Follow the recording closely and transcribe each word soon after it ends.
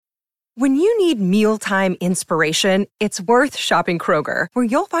When you need mealtime inspiration, it's worth shopping Kroger, where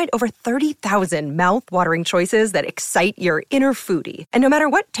you'll find over 30,000 mouth-watering choices that excite your inner foodie. And no matter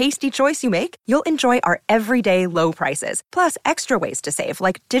what tasty choice you make, you'll enjoy our everyday low prices, plus extra ways to save,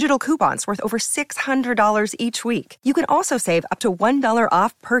 like digital coupons worth over $600 each week. You can also save up to $1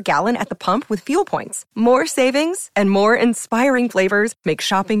 off per gallon at the pump with fuel points. More savings and more inspiring flavors make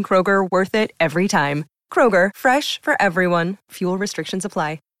shopping Kroger worth it every time. Kroger, fresh for everyone. Fuel restrictions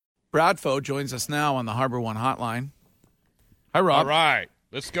apply. Bradfo joins us now on the Harbor One hotline. Hi, Rob. All right,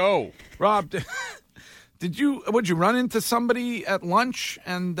 let's go. Rob, would you run into somebody at lunch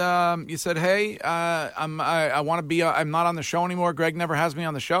and you said, "Hey, I want to be. I'm not on the show anymore. Greg never has me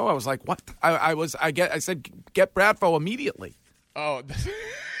on the show." I was like, "What?" I said, "Get Bradfo immediately." Oh,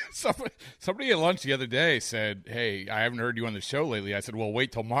 somebody at lunch the other day said, "Hey, I haven't heard you on the show lately." I said, "Well,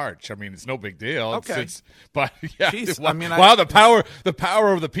 wait till March. I mean, it's no big deal." Okay. But yeah, Jeez, the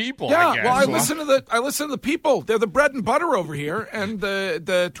power of the people. Yeah, I guess. well, I listen to the people. They're the bread and butter over here, and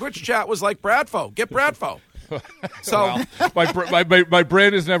the Twitch chat was like, "Bradfo, get Bradfo." So my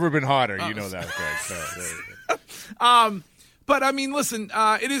brain has never been hotter. You know that, Greg. So there you go. But I mean, listen,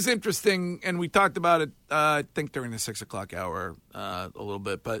 it is interesting, and we talked about it, I think, during the 6 o'clock hour a little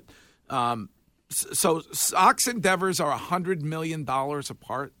bit. But so Sox and Devers are $100 million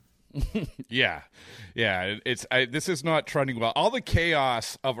apart. Yeah. This is not trending well. All the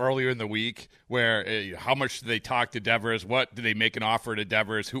chaos of earlier in the week, where how much did they talk to Devers? What did they make an offer to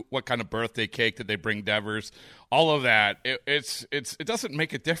Devers? What kind of birthday cake did they bring Devers? All of that, it doesn't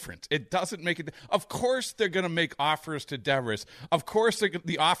make a difference. It doesn't make it. Of course, they're going to make offers to Devers. Of course,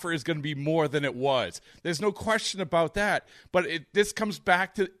 the offer is going to be more than it was. There's no question about that. But this comes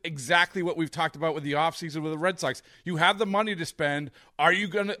back to exactly what we've talked about with the offseason with the Red Sox. You have the money to spend. Are you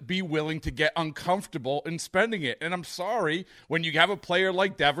going to be willing to get uncomfortable in spending it? And I'm sorry, when you have a player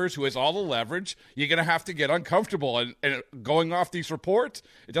like Devers who has all the leverage, you're going to have to get uncomfortable. And going off these reports,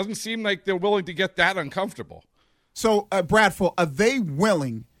 it doesn't seem like they're willing to get that uncomfortable. So, Bradford, are they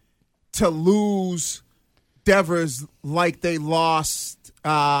willing to lose Devers like they lost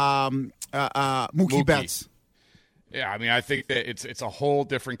Mookie Betts? Yeah, I mean, I think that it's a whole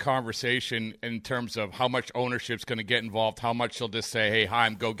different conversation in terms of how much ownership's going to get involved, how much they'll just say, "Hey,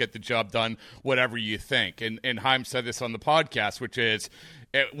 Chaim, go get the job done, whatever you think." And Chaim said this on the podcast, which is,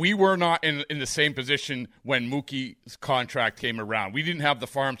 we were not in the same position when Mookie's contract came around. We didn't have the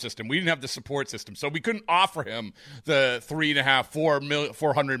farm system. We didn't have the support system. So we couldn't offer him the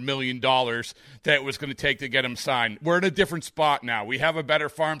 $400 million that was going to take to get him signed. We're in a different spot now. We have a better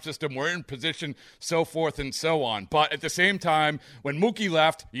farm system. We're in position, so forth and so on. But at the same time, when Mookie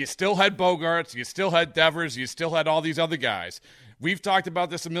left, you still had Bogarts, you still had Devers, you still had all these other guys. We've talked about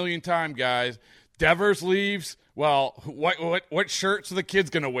this a million times, guys. Devers leaves. Well, what shirts are the kids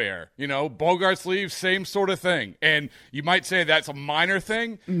going to wear? You know, Bogarts leaves, same sort of thing. And you might say that's a minor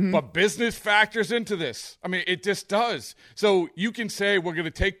thing, but business factors into this. I mean, it just does. So you can say we're going to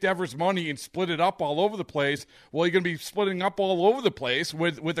take Devers' money and split it up all over the place. Well, you're going to be splitting up all over the place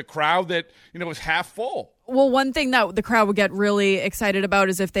with a crowd that, is half full. Well, one thing that the crowd would get really excited about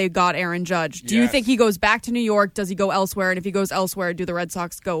is if they got Aaron Judge. Do you think he goes back to New York? Does he go elsewhere? And if he goes elsewhere, do the Red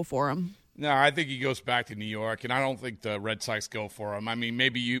Sox go for him? No, I think he goes back to New York, and I don't think the Red Sox go for him. I mean,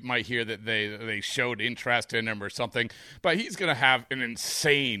 maybe you might hear that they showed interest in him or something, but he's going to have an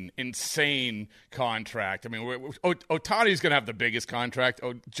insane contract. I mean, Ohtani's going to have the biggest contract.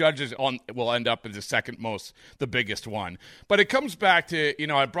 Judge will end up as the biggest one. But it comes back to,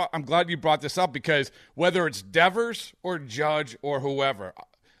 I'm glad you brought this up, because whether it's Devers or Judge or whoever,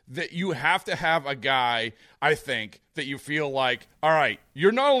 that you have to have a guy, I think, that you feel like, all right,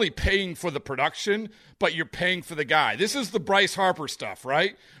 you're not only paying for the production, but you're paying for the guy. This is the Bryce Harper stuff,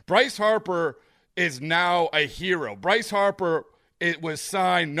 right? Bryce Harper is now a hero. Bryce Harper, it was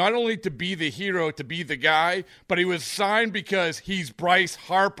signed not only to be the hero, to be the guy, but he was signed because he's Bryce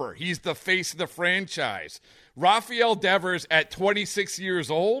Harper. He's the face of the franchise. Rafael Devers, at 26 years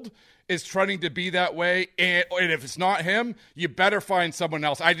old, is trying to be that way, and if it's not him, you better find someone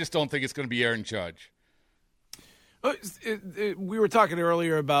else. I just don't think it's going to be Aaron Judge. We were talking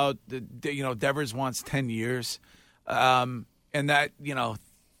earlier about, Devers wants 10 years, and that,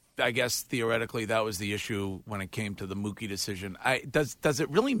 I guess theoretically that was the issue when it came to the Mookie decision. Does it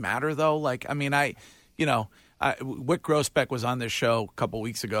really matter, though? Like, I mean, Wick Grossbeck was on this show a couple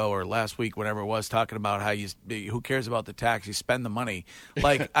weeks ago or last week, whenever it was, talking about how who cares about the tax? You spend the money.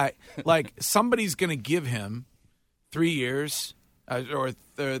 Like somebody's going to give him 3 years or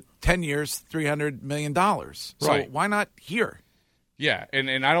 10 years, $300 million. So right. Why not here? Yeah,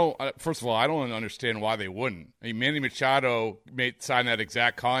 and I don't. First of all, I don't understand why they wouldn't. I mean, Manny Machado signed that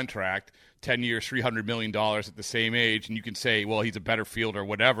exact contract, 10 years, $300 million at the same age, and you can say, well, he's a better fielder, or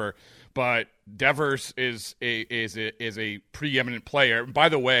whatever. But Devers is a preeminent player. By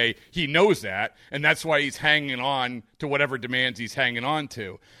the way, he knows that, and that's why he's hanging on to whatever demands he's hanging on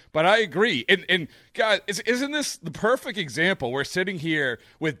to. But I agree. And guys, isn't this the perfect example? We're sitting here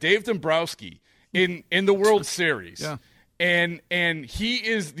with Dave Dombrowski in the World Series. Yeah. And he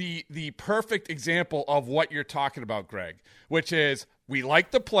is the perfect example of what you're talking about, Greg, which is we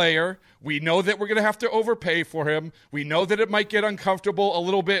like the player. We know that we're going to have to overpay for him. We know that it might get uncomfortable a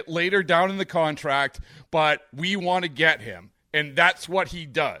little bit later down in the contract, but we want to get him. And that's what he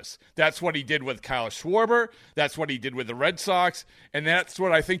does. That's what he did with Kyle Schwarber. That's what he did with the Red Sox. And that's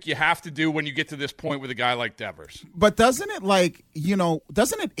what I think you have to do when you get to this point with a guy like Devers. But doesn't it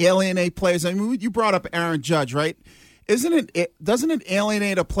alienate players? I mean, you brought up Aaron Judge, right? Doesn't it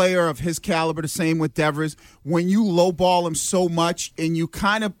alienate a player of his caliber, the same with Devers, when you lowball him so much and you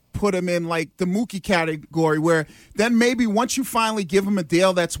kind of put him in like the Mookie category, where then maybe once you finally give him a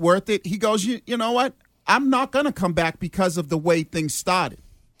deal that's worth it, he goes, you know what? I'm not going to come back because of the way things started.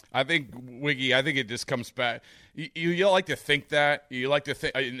 I think, Wiggy, it just comes back. You like to think that. You like to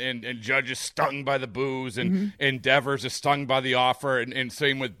think, and Judge is stung by the booze, and Devers is stung by the offer, and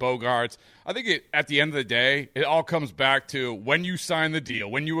same with Bogaerts. I think at the end of the day, it all comes back to when you sign the deal,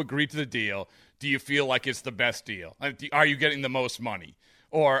 when you agree to the deal, do you feel like it's the best deal? Are you getting the most money?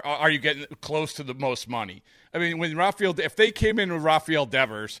 Or are you getting close to the most money? I mean, if they came in with Rafael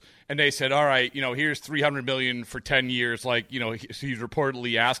Devers and they said, all right, here's $300 million for 10 years, like, he's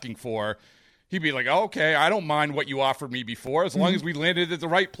reportedly asking for, he'd be like, oh, okay, I don't mind what you offered me before as long as we landed at the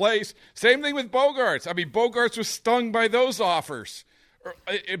right place. Same thing with Bogaerts. I mean, Bogaerts was stung by those offers.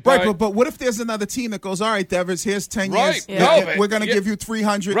 Right, but what if there's another team that goes, all right, Devers, here's 10 years. Yeah. We're going to give you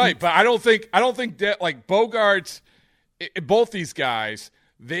 $300. Right, but I don't think that, like, Bogaerts, both these guys,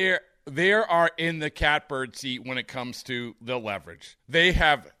 they are in the catbird seat when it comes to the leverage.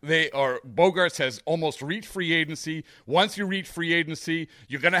 Bogaerts has almost reached free agency. Once you reach free agency,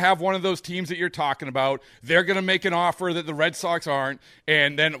 you're going to have one of those teams that you're talking about. They're going to make an offer that the Red Sox aren't,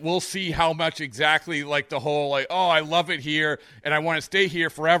 and then we'll see how much exactly, like the whole, like, oh, I love it here and I want to stay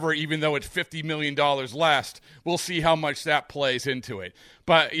here forever, even though it's $50 million less. We'll see how much that plays into it.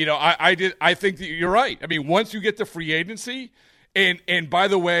 But I think that you're right. I mean, once you get to free agency. And by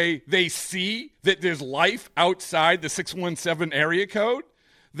the way, they see that there's life outside the 617 area code,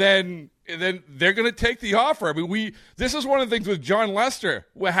 then they're going to take the offer. I mean, this is one of the things with John Lester,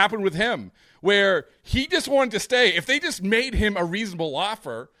 what happened with him, where he just wanted to stay. If they just made him a reasonable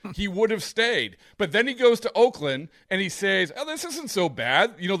offer, he would have stayed. But then he goes to Oakland and he says, oh, this isn't so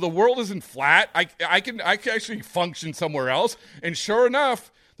bad. The world isn't flat. I can actually function somewhere else. And sure enough,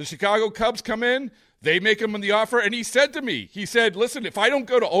 the Chicago Cubs come in. They make him the offer, and he said to me, listen, if I don't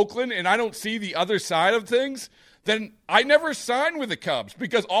go to Oakland and I don't see the other side of things, then I never sign with the Cubs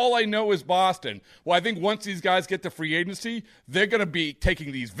because all I know is Boston. Well, I think once these guys get to free agency, they're going to be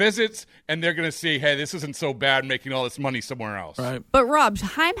taking these visits, and they're going to see, hey, this isn't so bad making all this money somewhere else. Right. But, Rob,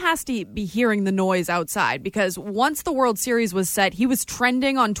 Chaim has to be hearing the noise outside because once the World Series was set, he was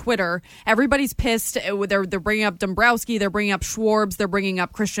trending on Twitter. Everybody's pissed. They're bringing up Dombrowski. They're bringing up Schwartz. They're bringing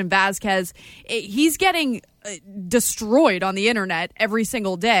up Christian Vazquez. He's getting destroyed on the internet every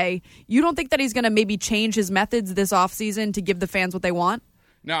single day. You don't think that he's going to maybe change his methods this offseason to give the fans what they want?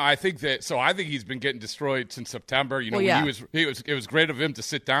 No, I think he's been getting destroyed since September. It was great of him to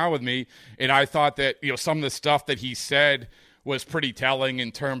sit down with me, and I thought that some of the stuff that he said was pretty telling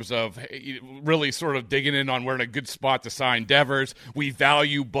in terms of really sort of digging in on we're in a good spot to sign Devers. We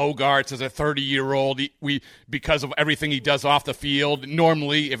value Bogaerts as a 30-year-old because of everything he does off the field.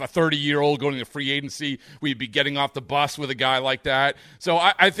 Normally, if a 30-year-old going to free agency, we'd be getting off the bus with a guy like that. So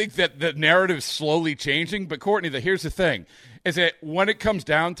I think that the narrative is slowly changing. But, Courtney, here's the thing. Is that when it comes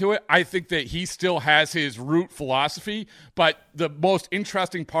down to it, I think that he still has his root philosophy, but the most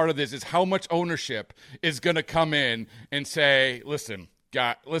interesting part of this is how much ownership is going to come in and say, listen,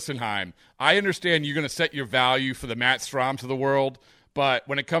 Chaim, I understand you're going to set your value for the Matt Stroms of the world, but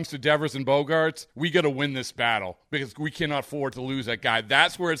when it comes to Devers and Bogaerts, we got to win this battle because we cannot afford to lose that guy.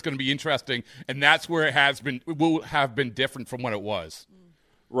 That's where it's going to be interesting, and that's where it will have been different from what it was.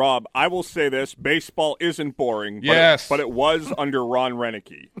 Rob, I will say this: baseball isn't boring, but it was under Ron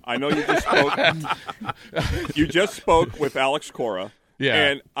Renicky. I know you just spoke. You just spoke with Alex Cora,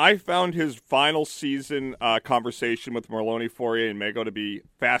 and I found his final season conversation with Merlone, Fourier, and Mago to be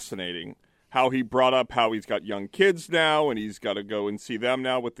fascinating. How he brought up how he's got young kids now, and he's got to go and see them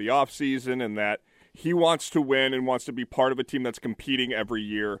now with the off season, and that he wants to win and wants to be part of a team that's competing every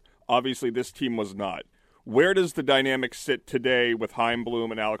year. Obviously, this team was not. Where does the dynamic sit today with Chaim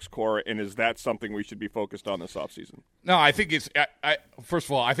Bloom and Alex Cora, and is that something we should be focused on this offseason? No, I think it's first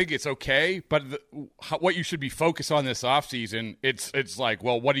of all, I think it's okay, but what you should be focused on this offseason, it's like,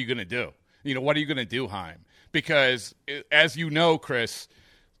 well, what are you going to do? What are you going to do, Chaim? Because as you know, Chris,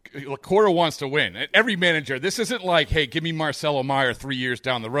 Cora wants to win. Every manager, this isn't like, hey, give me Marcelo Meyer 3 years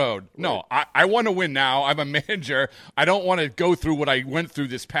down the road. No, I want to win now. I'm a manager. I don't want to go through what I went through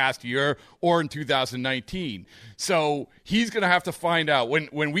this past year or in 2019. So he's going to have to find out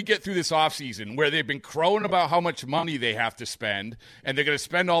when we get through this offseason where they've been crowing about how much money they have to spend, and they're going to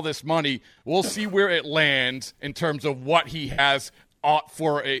spend all this money. We'll see where it lands in terms of what he has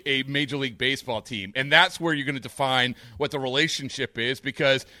for a Major League Baseball team. And that's where you're going to define what the relationship is,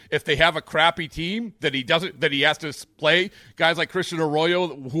 because if they have a crappy team that he has to play guys like Christian Arroyo,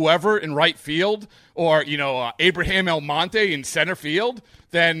 whoever in right field, or Abraham Almonte in center field,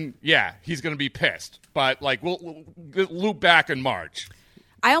 then yeah, he's going to be pissed. But we'll loop back in March.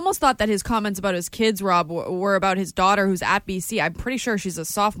 I almost thought that his comments about his kids, Rob, were about his daughter who's at BC. I'm pretty sure she's a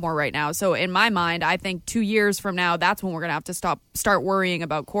sophomore right now. So in my mind, I think 2 years from now, that's when we're going to have to start worrying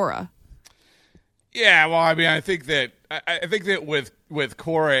about Cora. Yeah, well, I mean, I think that with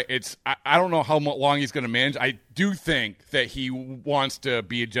Cora, I don't know how long he's going to manage. I do think that he wants to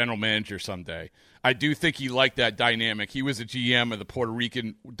be a general manager someday. I do think he liked that dynamic. He was a GM of the Puerto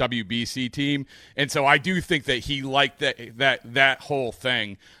Rican WBC team, and so I do think that he liked that whole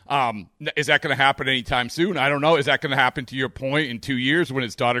thing. Is that going to happen anytime soon? I don't know. Is that going to happen, to your point, in 2 years when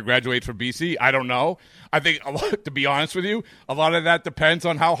his daughter graduates from BC? I don't know. I think, to be honest with you, a lot of that depends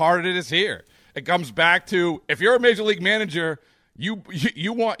on how hard it is here. It comes back to, if you're a major league manager, you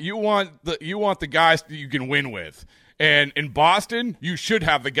want the guys that you can win with. And in Boston, you should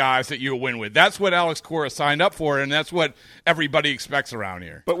have the guys that you'll win with. That's what Alex Cora signed up for, and that's what everybody expects around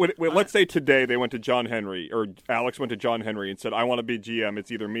here. But let's say today they went to John Henry, or Alex went to John Henry and said, I want to be GM. It's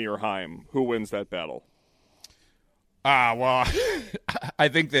either me or Chaim. Who wins that battle? Well, I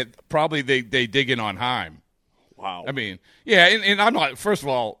think that probably they dig in on Chaim. Wow. I mean, yeah, and I'm not – first of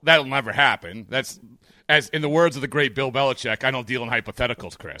all, that'll never happen. That's – as in the words of the great Bill Belichick, I don't deal in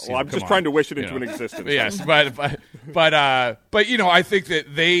hypotheticals, Chris. Well, I'm just trying to wish it into an existence. Yes, but I think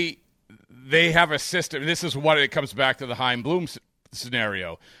that they have a system. This is what it comes back to the Chaim Bloom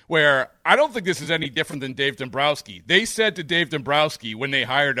scenario, where I don't think this is any different than Dave Dombrowski. They said to Dave Dombrowski when they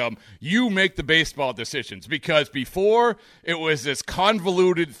hired him, you make the baseball decisions, because before it was this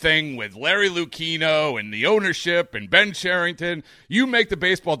convoluted thing with Larry Lucchino and the ownership and Ben Cherington. You make the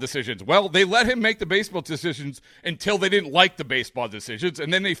baseball decisions. Well, they let him make the baseball decisions until they didn't like the baseball decisions,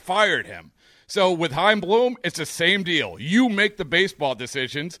 and then they fired him. So with Chaim Bloom, it's the same deal. You make the baseball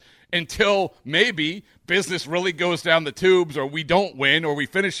decisions until maybe business really goes down the tubes, or we don't win, or we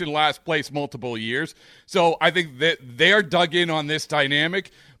finish in last place multiple years. So I think that they're dug in on this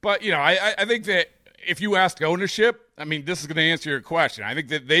dynamic. But, I think that if you ask ownership, I mean, this is going to answer your question. I think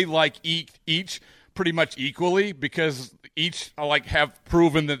that they like each pretty much equally, because each have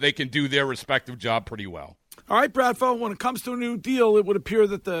proven that they can do their respective job pretty well. All right, Bradfo, when it comes to a new deal, it would appear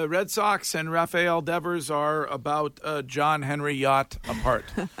that the Red Sox and Rafael Devers are about a John Henry yacht apart.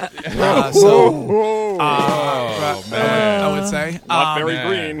 I would say. Not very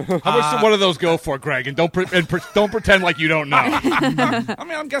green. How much did one of those go for, Greg? And don't pretend like you don't know. I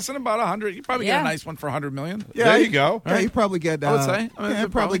mean, I'm guessing about 100. You probably get a nice one for $100 million. Yeah, there you go. Yeah, you probably get. I would say.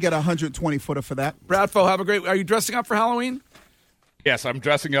 Probably get a 120-footer for that. Bradfo, have a great. Are you dressing up for Halloween? Yes, I'm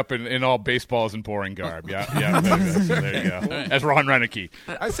dressing up in all baseballs and boring garb. Yeah. There you go. As Ron Renicky.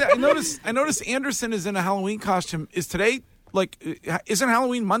 I noticed Anderson is in a Halloween costume. Is today isn't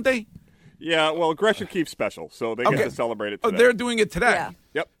Halloween Monday? Yeah. Well, Gresham keeps special, so they get to celebrate it today. Oh, they're doing it today. Yeah.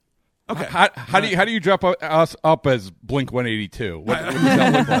 Yep. Okay. How do you dress us up as Blink 182? What does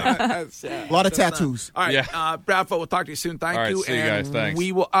that look like? A lot of tattoos. All right. Yeah. Bradfo, we'll talk to you soon. Thank you. See you guys. Thanks.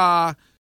 We will.